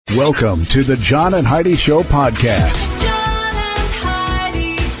Welcome to the John and Heidi Show podcast. John and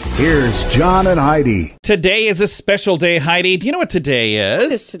Heidi. Here's John and Heidi. Today is a special day, Heidi. Do you know what today is?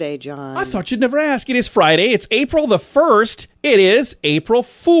 What is today, John? I thought you'd never ask. It is Friday. It's April the 1st. It is April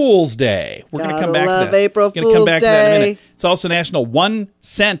Fool's Day. We're going to come back to that. April We're going to come back Fool's to that in a Day. minute. It's also National 1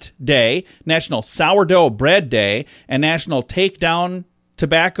 Cent Day, National Sourdough Bread Day, and National Take Down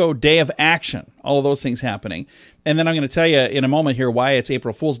Tobacco Day of Action. All of those things happening. And then I'm going to tell you in a moment here why it's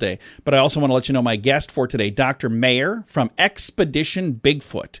April Fool's Day. But I also want to let you know my guest for today, Dr. Mayor from Expedition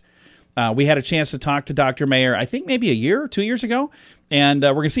Bigfoot. We had a chance to talk to Dr. Mayor, I think maybe a year or 2 years ago. And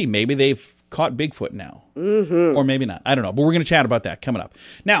we're going to see, maybe they've caught Bigfoot now. Mm-hmm. Or maybe not. I don't know. But we're going to chat about that coming up.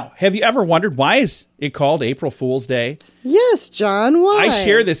 Now, have you ever wondered why is it called April Fool's Day? Yes, John, why? I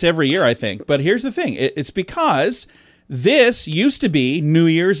share this every year, I think. But here's the thing. It's because this used to be New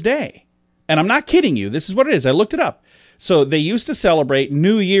Year's Day. And I'm not kidding you. This is what it is. I looked it up. So they used to celebrate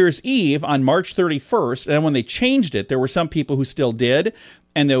New Year's Eve on March 31st. And when they changed it, there were some people who still did.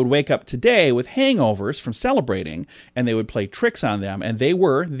 And they would wake up today with hangovers from celebrating. And they would play tricks on them. And they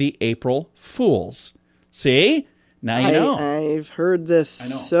were the April Fools. See? Now you know. I've heard this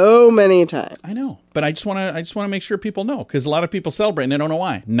so many times. I know. But I just want to make sure people know. Because a lot of people celebrate and they don't know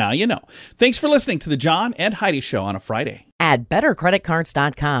why. Now you know. Thanks for listening to the John and Heidi Show on a Friday. At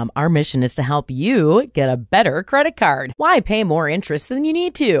BetterCreditCards.com, our mission is to help you get a better credit card. Why pay more interest than you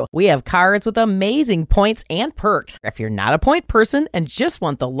need to? We have cards with amazing points and perks. If you're not a point person and just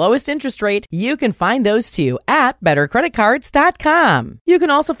want the lowest interest rate, you can find those too at BetterCreditCards.com. You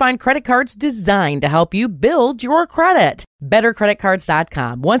can also find credit cards designed to help you build your credit.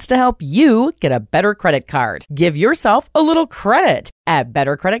 BetterCreditCards.com wants to help you get a better credit card. Give yourself a little credit at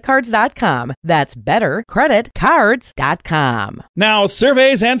BetterCreditCards.com. That's BetterCreditCards.com. Now,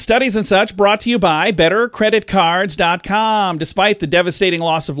 surveys and studies and such brought to you by BetterCreditCards.com. Despite the devastating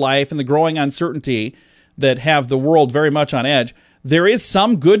loss of life and the growing uncertainty that have the world very much on edge, there is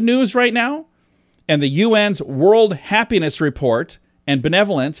some good news right now. And the UN's World Happiness Report and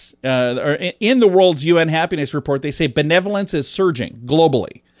benevolence, or in the world's UN Happiness Report, they say benevolence is surging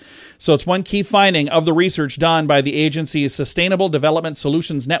globally. So it's one key finding of the research done by the agency's Sustainable Development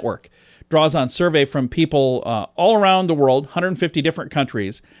Solutions Network. Draws on survey from people all around the world, 150 different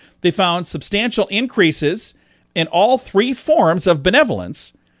countries. They found substantial increases in all three forms of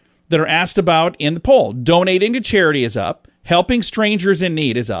benevolence that are asked about in the poll. Donating to charity is up, helping strangers in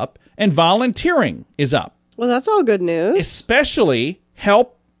need is up, and volunteering is up. Well, that's all good news. Especially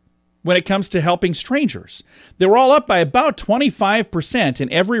help when it comes to helping strangers. They were all up by about 25%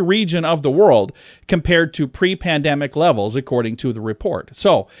 in every region of the world compared to pre-pandemic levels, according to the report.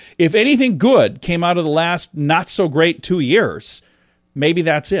 So if anything good came out of the last not-so-great 2 years, maybe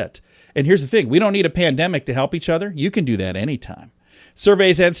that's it. And here's the thing. We don't need a pandemic to help each other. You can do that anytime.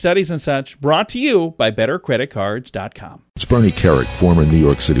 Surveys and studies and such brought to you by BetterCreditCards.com. It's Bernie Carrick, former New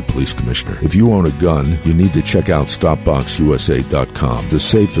York City Police Commissioner. If you own a gun, you need to check out StopBoxUSA.com, the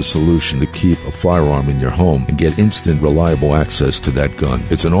safest solution to keep a firearm in your home and get instant, reliable access to that gun.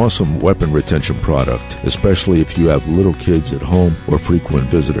 It's an awesome weapon retention product, especially if you have little kids at home or frequent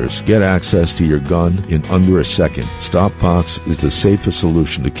visitors. Get access to your gun in under a second. StopBox is the safest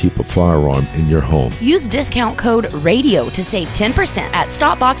solution to keep a firearm in your home. Use discount code RADIO to save 10% at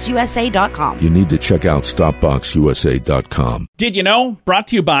StopBoxUSA.com. You need to check out StopBoxUSA.com. Did you know? Brought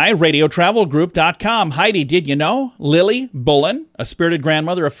to you by RadioTravelGroup.com. Heidi, did you know? Lily Bullen, a spirited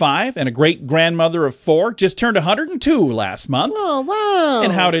grandmother of 5 and a great-grandmother of 4, just turned 102 last month. Oh, wow.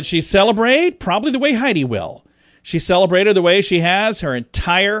 And how did she celebrate? Probably the way Heidi will. She celebrated the way she has her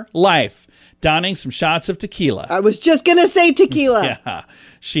entire life, donning some shots of tequila. I was just going to say tequila. Yeah.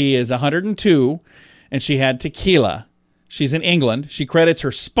 She is 102, and she had tequila. She's in England. She credits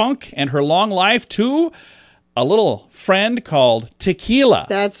her spunk and her long life to a little friend called tequila.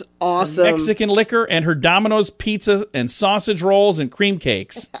 That's awesome. Her Mexican liquor and her Domino's pizza and sausage rolls and cream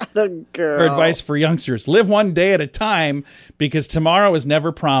cakes. Atta girl. Her advice for youngsters: live one day at a time because tomorrow is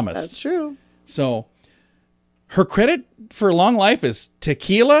never promised. That's true. So her credit for long life is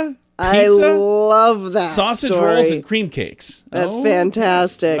tequila, I pizza, love that sausage story. rolls, and cream cakes. That's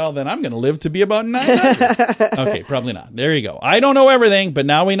fantastic. Well, then I'm going to live to be about 900. Okay, probably not. There you go. I don't know everything, but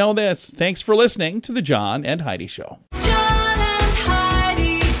now we know this. Thanks for listening to the John and Heidi Show. John and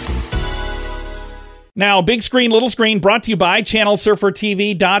Heidi. Now, big screen, little screen, brought to you by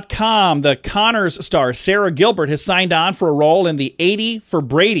ChannelSurferTV.com. The Connors star Sarah Gilbert has signed on for a role in the 80 for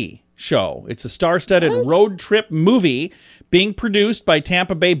Brady show. It's a star-studded road trip movie being produced by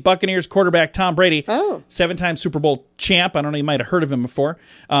Tampa Bay Buccaneers quarterback Tom Brady, 7-time Super Bowl champ. I don't know, you might have heard of him before.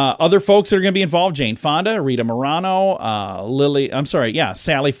 Other folks that are going to be involved: Jane Fonda, Rita Morano,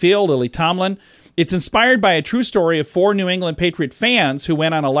 Sally Field, Lily Tomlin. It's inspired by a true story of 4 New England Patriot fans who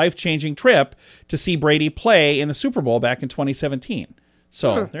went on a life-changing trip to see Brady play in the Super Bowl back in 2017.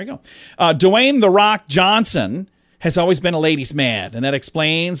 So there you go. Dwayne "The Rock" Johnson has always been a ladies' man, and that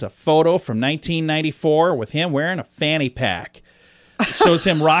explains a photo from 1994 with him wearing a fanny pack. It shows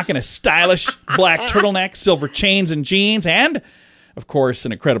him rocking a stylish black turtleneck, silver chains and jeans, and, of course,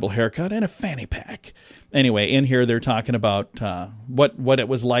 an incredible haircut and a fanny pack. Anyway, in here they're talking about what it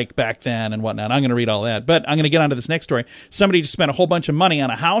was like back then and whatnot. I'm going to read all that, but I'm going to get on to this next story. Somebody just spent a whole bunch of money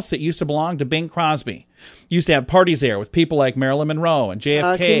on a house that used to belong to Bing Crosby. Used to have parties there with people like Marilyn Monroe and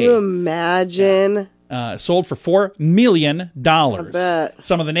JFK. Can you imagine? Sold for $4 million. I bet.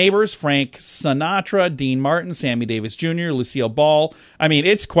 Some of the neighbors: Frank Sinatra, Dean Martin, Sammy Davis Jr., Lucille Ball. I mean,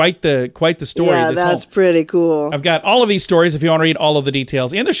 it's quite the story. Yeah, that's pretty cool. I've got all of these stories if you want to read all of the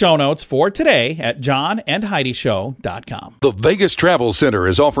details in the show notes for today at johnandheidishow.com. The Vegas Travel Center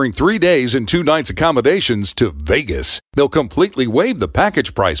is offering 3 days and 2 nights accommodations to Vegas. They'll completely waive the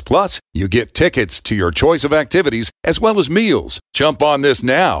package price. Plus, you get tickets to your choice of activities as well as meals. Jump on this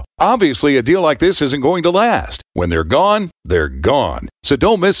now. Obviously, a deal like this isn't going to last. When they're gone, they're gone. So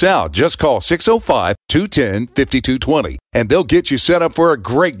don't miss out. Just call 605-210-5220 and they'll get you set up for a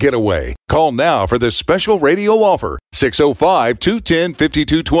great getaway. Call now for this special radio offer.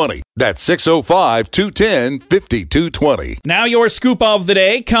 605-210-5220. That's 605-210-5220. Now your scoop of the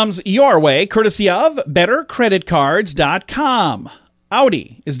day comes your way courtesy of BetterCreditCards.com.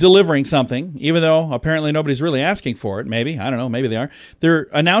 Audi is delivering something, even though apparently nobody's really asking for it. Maybe. I don't know. Maybe they are. They're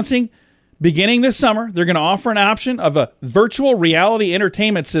announcing beginning this summer, they're going to offer an option of a virtual reality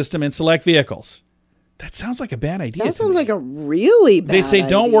entertainment system in select vehicles. That sounds like a bad idea. That sounds like a really bad idea. They say,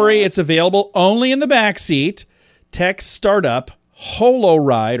 don't worry, it's available only in the back seat. Tech startup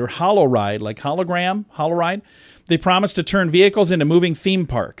HoloRide, like hologram, HoloRide. They promise to turn vehicles into moving theme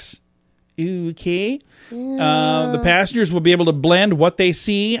parks. Okay. The passengers will be able to blend what they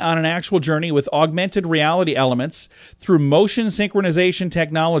see on an actual journey with augmented reality elements through motion synchronization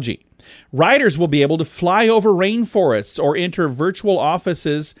technology. Riders will be able to fly over rainforests or enter virtual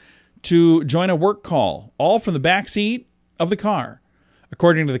offices to join a work call, all from the back seat of the car.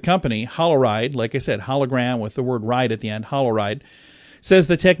 According to the company, HoloRide, like I said, hologram with the word ride at the end, HoloRide, says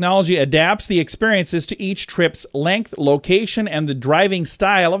the technology adapts the experiences to each trip's length, location, and the driving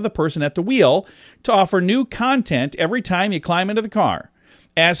style of the person at the wheel to offer new content every time you climb into the car.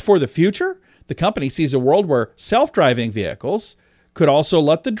 As for the future, the company sees a world where self-driving vehicles could also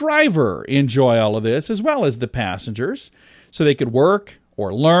let the driver enjoy all of this as well as the passengers, so they could work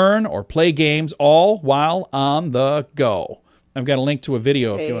or learn or play games all while on the go. I've got a link to a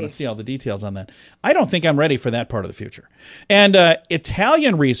video if you want to see all the details on that. I don't think I'm ready for that part of the future. And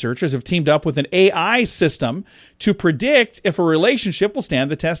Italian researchers have teamed up with an AI system to predict if a relationship will stand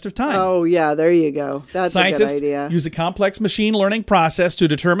the test of time. Oh, yeah, there you go. That's a good idea. Use a complex machine learning process to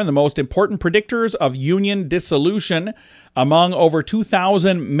determine the most important predictors of union dissolution among over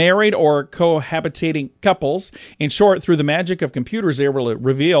 2,000 married or cohabitating couples. In short, through the magic of computers, they will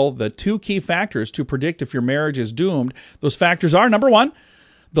reveal the 2 key factors to predict if your marriage is doomed. Those factors are, number 1,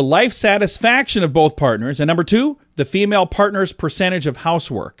 the life satisfaction of both partners, and number 2, the female partner's percentage of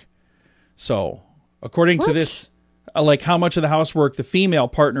housework. So, according to this, like how much of the housework the female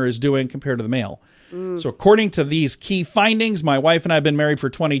partner is doing compared to the male. So according to these key findings, my wife and I have been married for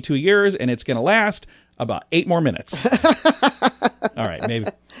 22 years, and it's going to last about 8 more minutes. All right,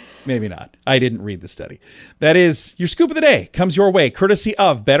 maybe not. I didn't read the study. That is your scoop of the day. Comes your way courtesy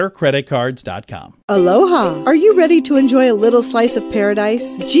of BetterCreditCards.com. Aloha! Are you ready to enjoy a little slice of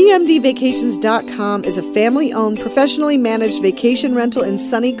paradise? GMDVacations.com is a family-owned, professionally managed vacation rental in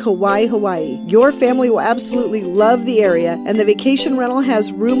sunny Kauai, Hawaii. Your family will absolutely love the area, and the vacation rental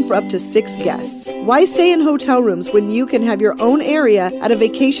has room for up to 6 guests. Why stay in hotel rooms when you can have your own area at a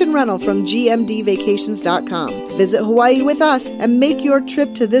vacation rental from GMDVacations.com? Visit Hawaii with us and make your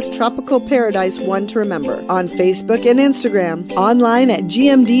trip to this tropical paradise one to remember. On Facebook and Instagram, online at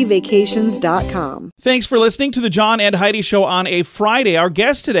GMDVacations.com. Thanks for listening to the John and Heidi Show on a Friday. Our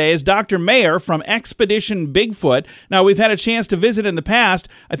guest today is Dr. Mayor from Expedition Bigfoot. Now, we've had a chance to visit in the past.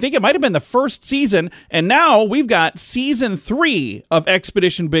 I think it might have been the first season, and now we've got season 3 of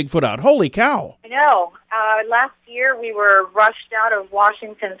Expedition Bigfoot out. Holy cow. I know. Last year we were rushed out of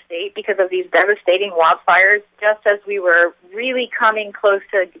Washington State because of these devastating wildfires, just as we were really coming close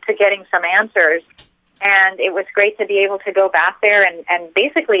to getting some answers. And it was great to be able to go back there and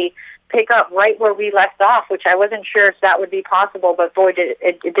basically pick up right where we left off, which I wasn't sure if that would be possible, but boy,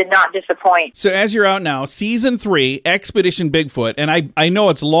 it did not disappoint. So as you're out now, season 3, Expedition Bigfoot, and I know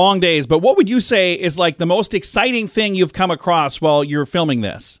it's long days, but what would you say is like the most exciting thing you've come across while you're filming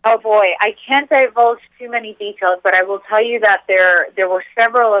this? Oh boy, I can't divulge too many details, but I will tell you that there were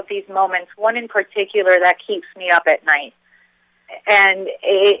several of these moments, one in particular that keeps me up at night. And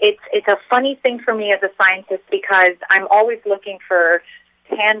it's a funny thing for me as a scientist because I'm always looking for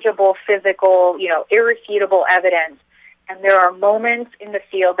tangible, physical, irrefutable evidence. And there are moments in the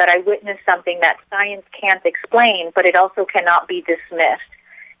field that I witness something that science can't explain, but it also cannot be dismissed.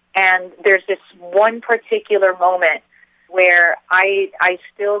 And there's this one particular moment where I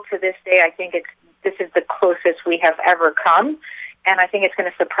still, to this day, I think this is the closest we have ever come. And I think it's going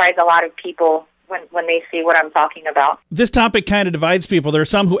to surprise a lot of people when they see what I'm talking about. This topic kind of divides people. There are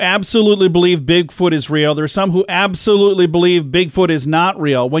some who absolutely believe Bigfoot is real. There are some who absolutely believe Bigfoot is not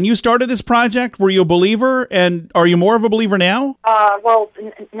real. When you started this project, were you a believer, and are you more of a believer now?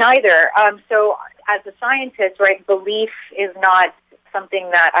 Neither. So as a scientist, right, belief is not something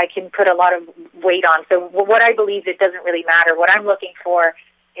that I can put a lot of weight on. So what I believe, it doesn't really matter. What I'm looking for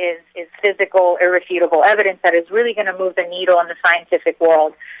is physical, irrefutable evidence that is really going to move the needle in the scientific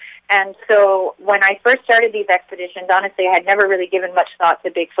world. And so when I first started these expeditions, honestly, I had never really given much thought to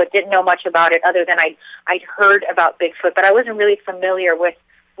Bigfoot, didn't know much about it other than I'd heard about Bigfoot, but I wasn't really familiar with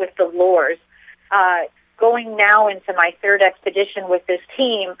the lores. Going now into my third expedition with this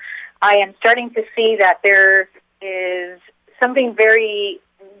team, I am starting to see that there is something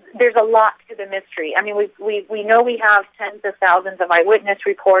there's a lot to the mystery. I mean, we know we have tens of thousands of eyewitness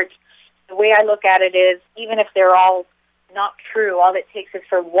reports. The way I look at it is, even if they're all not true, all it takes is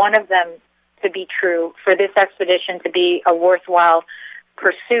for one of them to be true, for this expedition to be a worthwhile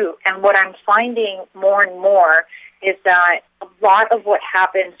pursuit. And what I'm finding more and more is that a lot of what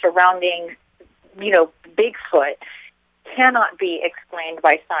happens surrounding, Bigfoot cannot be explained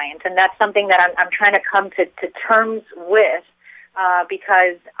by science. And that's something that I'm trying to come to terms with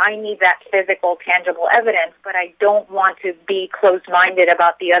because I need that physical, tangible evidence, but I don't want to be closed-minded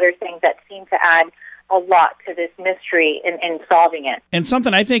about the other things that seem to add a lot to this mystery in solving it. And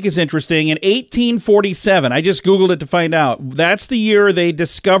something I think is interesting, in 1847, I just Googled it to find out, that's the year they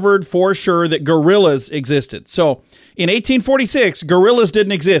discovered for sure that gorillas existed. So in 1846, gorillas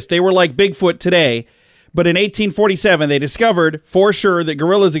didn't exist. They were like Bigfoot today. But in 1847, they discovered for sure that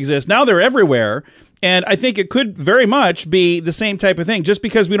gorillas exist. Now they're everywhere. And I think it could very much be the same type of thing. Just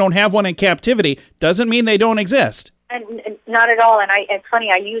because we don't have one in captivity doesn't mean they don't exist. And not at all. And it's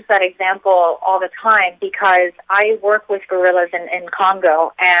funny, I use that example all the time because I work with gorillas in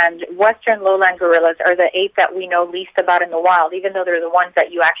Congo, and western lowland gorillas are the ape that we know least about in the wild, even though they're the ones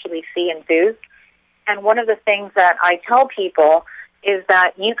that you actually see in zoos. And one of the things that I tell people is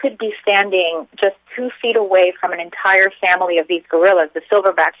that you could be standing just 2 feet away from an entire family of these gorillas, the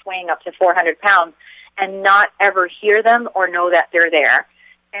silverbacks weighing up to 400 pounds, and not ever hear them or know that they're there.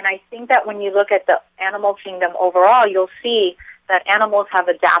 And I think that when you look at the animal kingdom overall, you'll see that animals have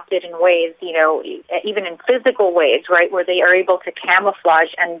adapted in ways, even in physical ways, right, where they are able to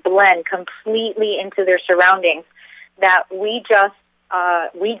camouflage and blend completely into their surroundings that we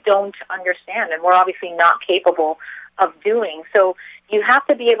don't understand, and we're obviously not capable of doing. So you have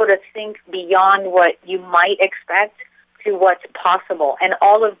to be able to think beyond what you might expect to what's possible, and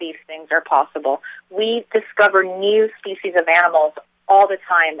all of these things are possible. We discover new species of animals all the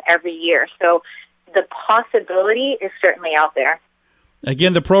time, every year. So the possibility is certainly out there.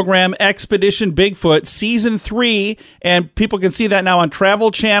 Again, the program Expedition Bigfoot, Season 3, and people can see that now on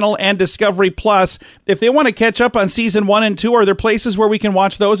Travel Channel and Discovery Plus. If they want to catch up on Season 1 and 2, are there places where we can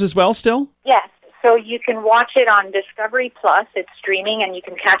watch those as well still? Yes. So you can watch it on Discovery Plus. It's streaming, and you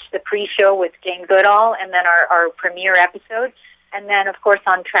can catch the pre-show with Jane Goodall and then our premiere episode. And then, of course,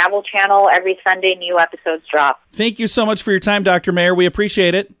 on Travel Channel, every Sunday, new episodes drop. Thank you so much for your time, Dr. Mayor. We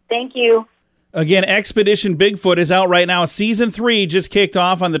appreciate it. Thank you. Again, Expedition Bigfoot is out right now. Season 3 just kicked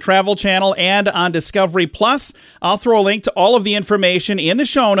off on the Travel Channel and on Discovery Plus. I'll throw a link to all of the information in the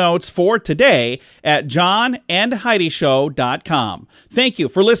show notes for today at johnandheidishow.com. Thank you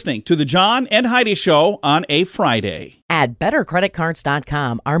for listening to the John and Heidi Show on a Friday. At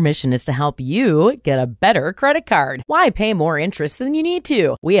bettercreditcards.com, our mission is to help you get a better credit card. Why pay more interest than you need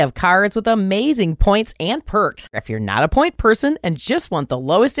to? We have cards with amazing points and perks. If you're not a point person and just want the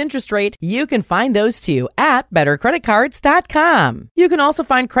lowest interest rate, you can can find those too at bettercreditcards.com. You can also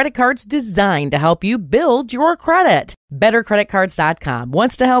find credit cards designed to help you build your credit. Bettercreditcards.com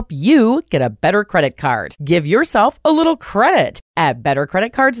wants to help you get a better credit card. Give yourself a little credit at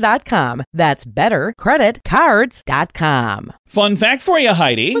bettercreditcards.com. That's bettercreditcards.com. Fun fact for you,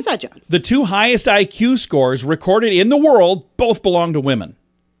 Heidi. What's that, John? The 2 highest IQ scores recorded in the world both belong to women.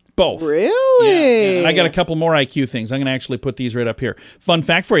 Both. Really? Yeah. And I got a couple more IQ things. I'm going to actually put these right up here. Fun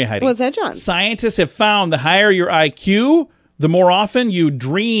fact for you, Heidi. What's that, John? Scientists have found the higher your IQ, the more often you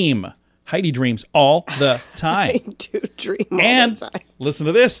dream. Heidi dreams all the time. I do dream all And the time. listen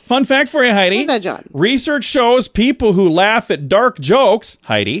to this. Fun fact for you, Heidi. What's that, John? Research shows people who laugh at dark jokes,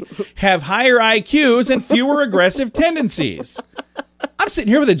 Heidi, have higher IQs and fewer aggressive tendencies. I'm sitting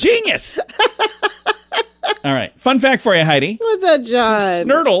here with a genius. All right. Fun fact for you, Heidi. What's that, John?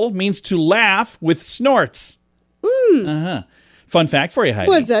 Snurtle means to laugh with snorts. Fun fact for you, Heidi.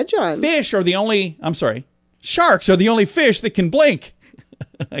 What's that, John? Sharks are the only fish that can blink.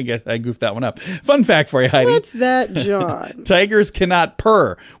 I guess I goofed that one up. Fun fact for you, Heidi. What's that, John? Tigers cannot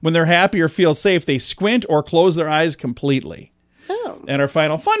purr. When they're happy or feel safe, they squint or close their eyes completely. Oh. And our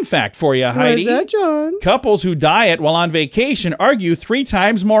final fun fact for you, Heidi. What's that, John? Couples who diet while on vacation argue 3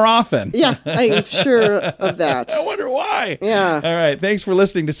 times more often. Yeah, I'm sure of that. I wonder why. Yeah. All right. Thanks for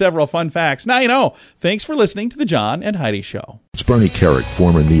listening to several fun facts. Now you know. Thanks for listening to the John and Heidi Show. It's Bernie Carrick,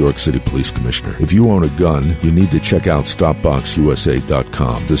 former New York City Police Commissioner. If you own a gun, you need to check out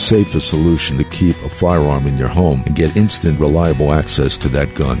StopBoxUSA.com, the safest solution to keep a firearm in your home and get instant, reliable access to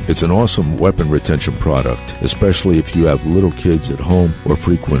that gun. It's an awesome weapon retention product, especially if you have little kids at home or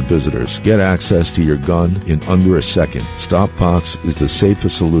frequent visitors. Get access to your gun in under a second. StopBox is the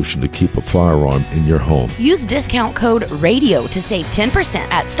safest solution to keep a firearm in your home. Use discount code RADIO to save 10%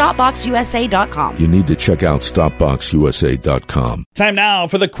 at StopBoxUSA.com. You need to check out StopBoxUSA.com. Time now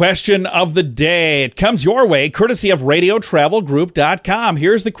for the question of the day. It comes your way courtesy of RadioTravelGroup.com.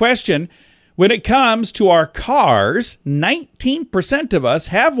 Here's the question. When it comes to our cars, 19% of us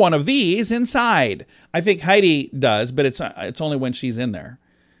have one of these inside. I think Heidi does, but it's only when she's in there.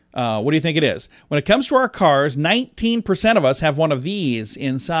 What do you think it is? When it comes to our cars, 19% of us have one of these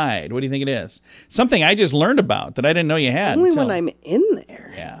inside. What do you think it is? Something I just learned about that I didn't know you had. Only when I'm in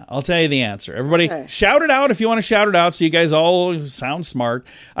there. Yeah, I'll tell you the answer. Everybody, Okay. shout it out if you want to shout it out so you guys all sound smart.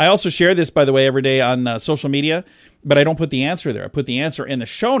 I also share this, by the way, every day on social media, but I don't put the answer there. I put the answer in the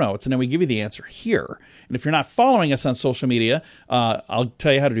show notes, and then we give you the answer here. And if you're not following us on social media, I'll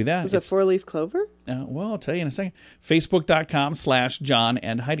tell you how to do that. Is it 4-leaf clover? Well, I'll tell you in a second. Facebook.com/John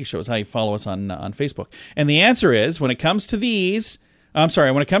and Heidi Show is how you follow us on Facebook. And the answer is, when it comes to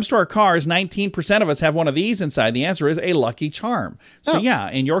when it comes to our cars, 19% of us have one of these inside. The answer is a Lucky Charm. So yeah,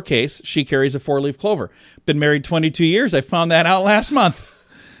 in your case, she carries a 4-leaf clover. Been married 22 years. I found that out last month.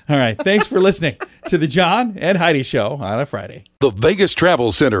 All right. Thanks for listening to the John and Heidi Show on a Friday. The Vegas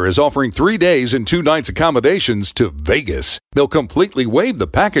Travel Center is offering 3 days and 2 nights accommodations to Vegas. They'll completely waive the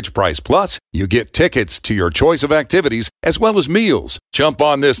package price. Plus, you get tickets to your choice of activities as well as meals. Jump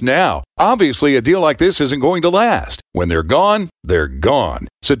on this now. Obviously, a deal like this isn't going to last. When they're gone, they're gone.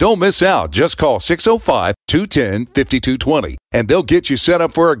 So don't miss out. Just call 605-210-5220 and they'll get you set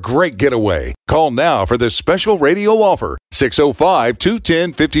up for a great getaway. Call now for this special radio offer.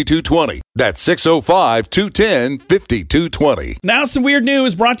 605-210-5220. That's 605-210-5220. Now some weird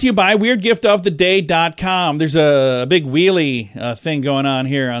news brought to you by WeirdGiftOfTheDay.com. There's a big wheelie thing going on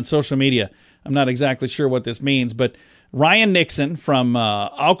here on social media. I'm not exactly sure what this means, but Ryan Nixon from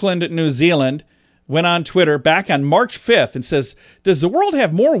Auckland, New Zealand, went on Twitter back on March 5th and says, does the world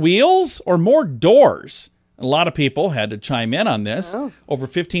have more wheels or more doors? A lot of people had to chime in on this. Oh. Over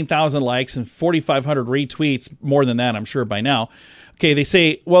 15,000 likes and 4,500 retweets, more than that, I'm sure, by now. Okay, they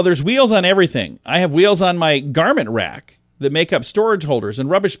say, well, there's wheels on everything. I have wheels on my garment rack that make up storage holders and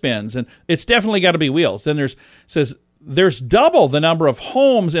rubbish bins, and it's definitely got to be wheels. Then there's double the number of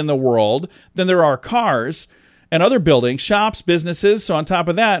homes in the world than there are cars and other buildings, shops, businesses. So on top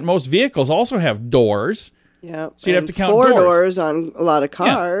of that, most vehicles also have doors. Yeah. So you'd have to count 4 doors. doors on a lot of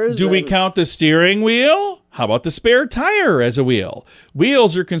cars. Yeah. Do we count the steering wheel? How about the spare tire as a wheel?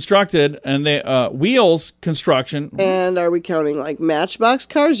 Wheels are constructed, and wheels construction. And are we counting like Matchbox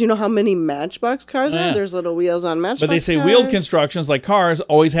cars? You know how many Matchbox cars are? There's little wheels on Matchbox cars. But they say wheeled constructions like cars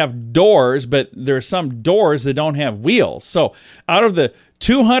always have doors, but there are some doors that don't have wheels. So out of the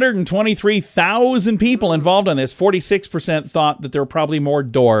 223,000 people involved on this, 46% thought that there were probably more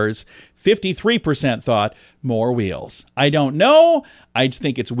doors. 53% thought more wheels. I don't know. I just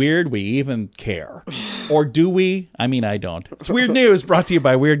think it's weird we even care. Or do we? I mean, I don't. It's weird news brought to you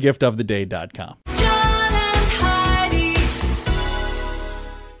by WeirdGiftOfTheDay.com. John and Heidi.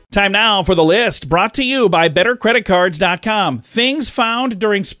 Time now for the list, brought to you by BetterCreditCards.com. Things found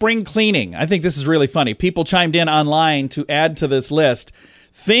during spring cleaning. I think this is really funny. People chimed in online to add to this list.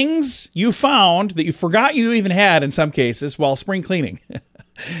 Things you found that you forgot you even had in some cases while spring cleaning.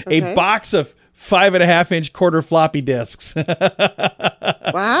 A box of 5.5-inch quarter floppy disks.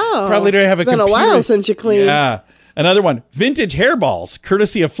 Wow. Probably don't have It's been a while since you cleaned. Yeah. Another one, vintage hairballs,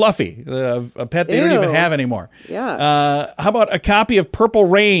 courtesy of Fluffy, a pet they don't even have anymore. Yeah. How about a copy of Purple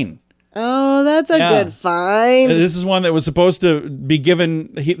Rain? Oh, that's a good find. This is one that was supposed to be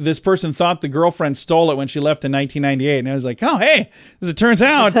given. This person thought the girlfriend stole it when she left in 1998. And I was like, oh, hey, as it turns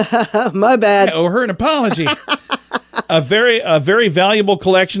out, my bad. I owe her an apology. A very valuable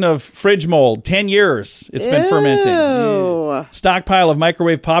collection of fridge mold. 10 years it's been fermenting. Stockpile of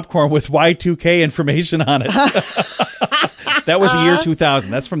microwave popcorn with Y2K information on it. That was the year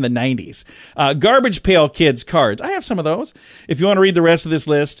 2000. That's from the 90s. Garbage Pail Kids cards. I have some of those. If you want to read the rest of this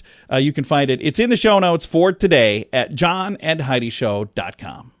list, you can find it. It's in the show notes for today at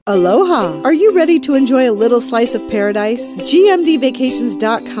johnandheidishow.com. Aloha! Are you ready to enjoy a little slice of paradise?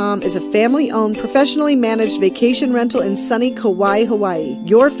 GMDvacations.com is a family-owned, professionally managed vacation rental in sunny Kauai, Hawaii.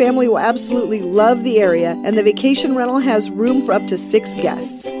 Your family will absolutely love the area, and the vacation rental has room for up to 6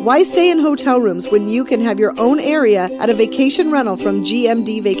 guests. Why stay in hotel rooms when you can have your own area at a vacation rental from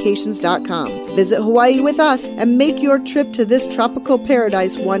GMDvacations.com? Visit Hawaii with us and make your trip to this tropical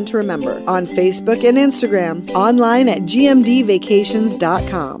paradise one to remember. On Facebook and Instagram, online at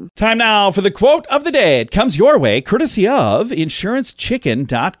GMDvacations.com. Time now for the quote of the day. It comes your way courtesy of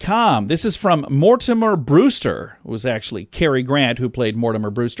InsuranceChicken.com. This is from Mortimer Brewster. It was actually Cary Grant who played Mortimer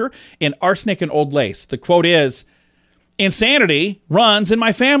Brewster in Arsenic and Old Lace. The quote is, "Insanity runs in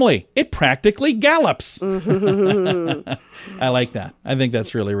my family. It practically gallops." I like that. I think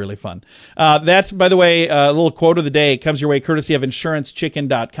that's really, really fun. That's, by the way, a little quote of the day. It comes your way courtesy of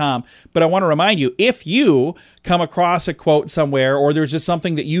InsuranceChicken.com. But I want to remind you, if you come across a quote somewhere or there's just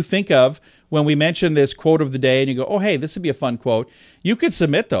something that you think of when we mention this quote of the day and you go, oh, hey, this would be a fun quote, you could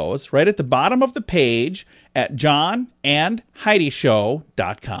submit those right at the bottom of the page at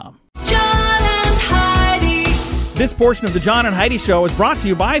johnandheidishow.com. John and Heidi. This portion of the John and Heidi Show is brought to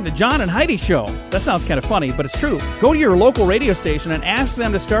you by the John and Heidi Show. That sounds kind of funny, but it's true. Go to your local radio station and ask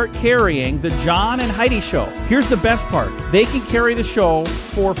them to start carrying the John and Heidi Show. Here's the best part. They can carry the show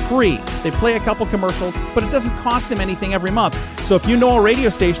for free. They play a couple commercials, but it doesn't cost them anything every month. So if you know a radio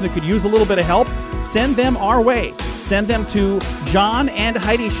station that could use a little bit of help, send them our way. Send them to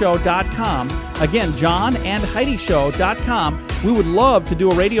johnandheidishow.com. Again, johnandheidishow.com. We would love to do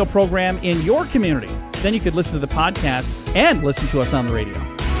a radio program in your community. Then you could listen to the podcast and listen to us on the radio.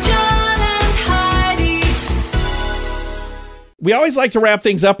 John and Heidi. We always like to wrap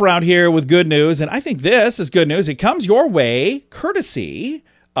things up around here with good news, and I think this is good news. It comes your way courtesy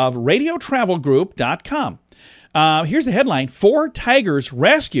of radiotravelgroup.com. Here's the headline. 4 tigers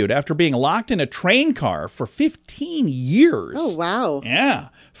rescued after being locked in a train car for 15 years. Oh, wow. Yeah.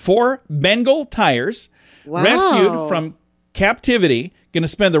 4 Bengal tigers rescued from captivity, going to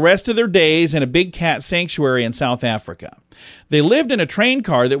spend the rest of their days in a big cat sanctuary in South Africa. They lived in a train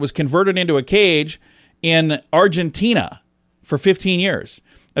car that was converted into a cage in Argentina for 15 years.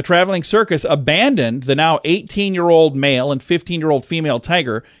 A traveling circus abandoned the now 18-year-old male and 15-year-old female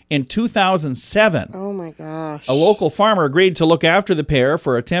tiger in 2007. Oh, my gosh. A local farmer agreed to look after the pair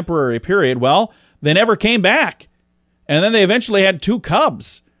for a temporary period. Well, they never came back. And then they eventually had 2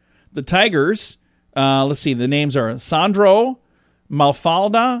 cubs. The tigers, let's see, the names are Sandro,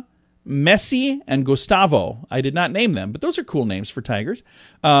 Mafalda, Messi, and Gustavo. I did not name them, but those are cool names for tigers.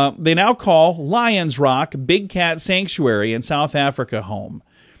 They now call Lions Rock Big Cat Sanctuary in South Africa home.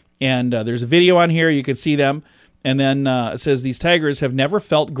 And there's a video on here. You can see them. And then it says these tigers have never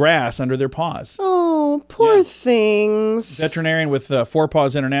felt grass under their paws. Oh, poor things. Veterinarian with Four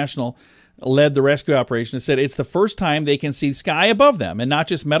Paws International led the rescue operation and said it's the first time they can see sky above them and not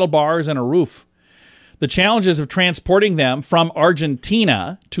just metal bars and a roof. The challenges of transporting them from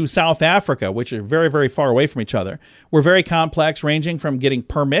Argentina to South Africa, which are very, very far away from each other, were very complex, ranging from getting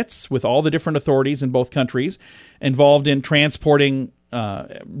permits with all the different authorities in both countries involved in transporting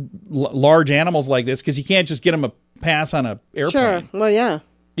large animals like this, because you can't just get them a pass on an airplane. Sure. Well, yeah.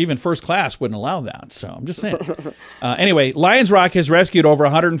 Even first class wouldn't allow that, so I'm just saying. Anyway, Lions Rock has rescued over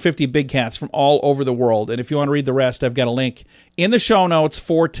 150 big cats from all over the world, and if you want to read the rest, I've got a link in the show notes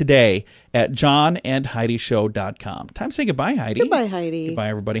for today at johnandheidishow.com. Time to say goodbye, Heidi. Goodbye, Heidi. Goodbye,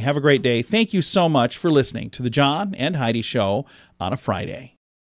 everybody. Have a great day. Thank you so much for listening to the John and Heidi Show on a Friday.